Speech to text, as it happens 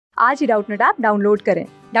आज ही Doubtnut app download करें।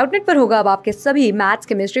 डाउटनट पर होगा अब आपके सभी मैथ्स,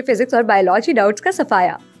 केमिस्ट्री, फिजिक्स और बायोलॉजी डाउट्स का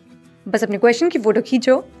सफाया। बस अपने क्वेश्चन की फोटो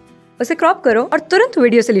खींचो, उसे क्रॉप करो और तुरंत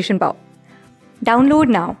वीडियो सोल्यूशन पाओ। Download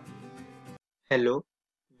now. Hello,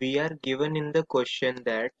 we are given in the question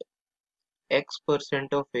that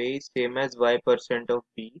x% of A is same as y% of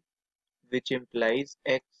B, which implies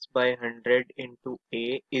x by 100 into A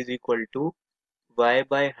is equal to y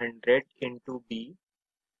by 100 into B.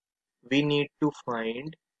 We need to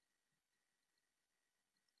find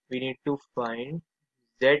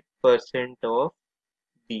z% of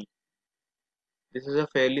B. This is a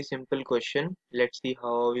fairly simple question. Let's see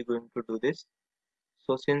how are we going to do this.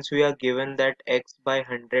 So since we are given that x by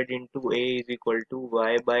 100 into A is equal to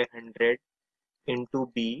y by 100 into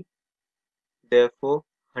B, therefore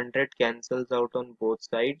 100 cancels out on both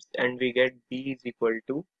sides and we get B is equal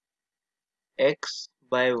to x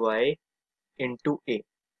by y into A.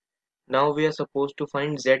 Now we are supposed to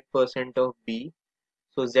find z% of B.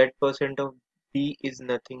 So z% of B is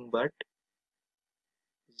nothing but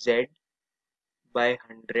z by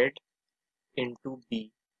 100 into B,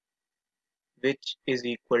 which is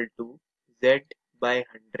equal to z by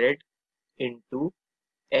 100 into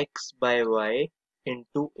x by y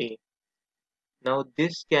into A. Now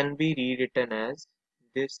this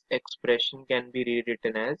expression can be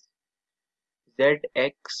rewritten as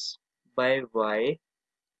zx by y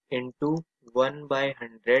into 1 by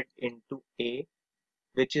 100 into A,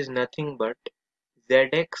 which is nothing but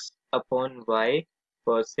zx upon y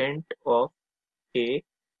percent of A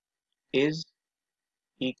is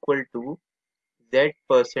equal to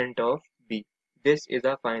z% of B. This is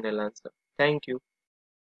our final answer. Thank you.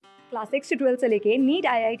 Class 6 से 12 से लेके NEET,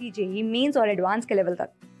 IIT, JEE mains और advance के level तक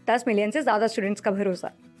 10 million से ज्यादा students का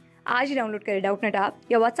भरोसा। आज ही डाउनलोड करें डाउटनट ऐप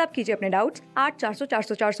या व्हाट्सएप कीजिए अपने डाउट्स 8400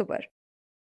 400 400 पर।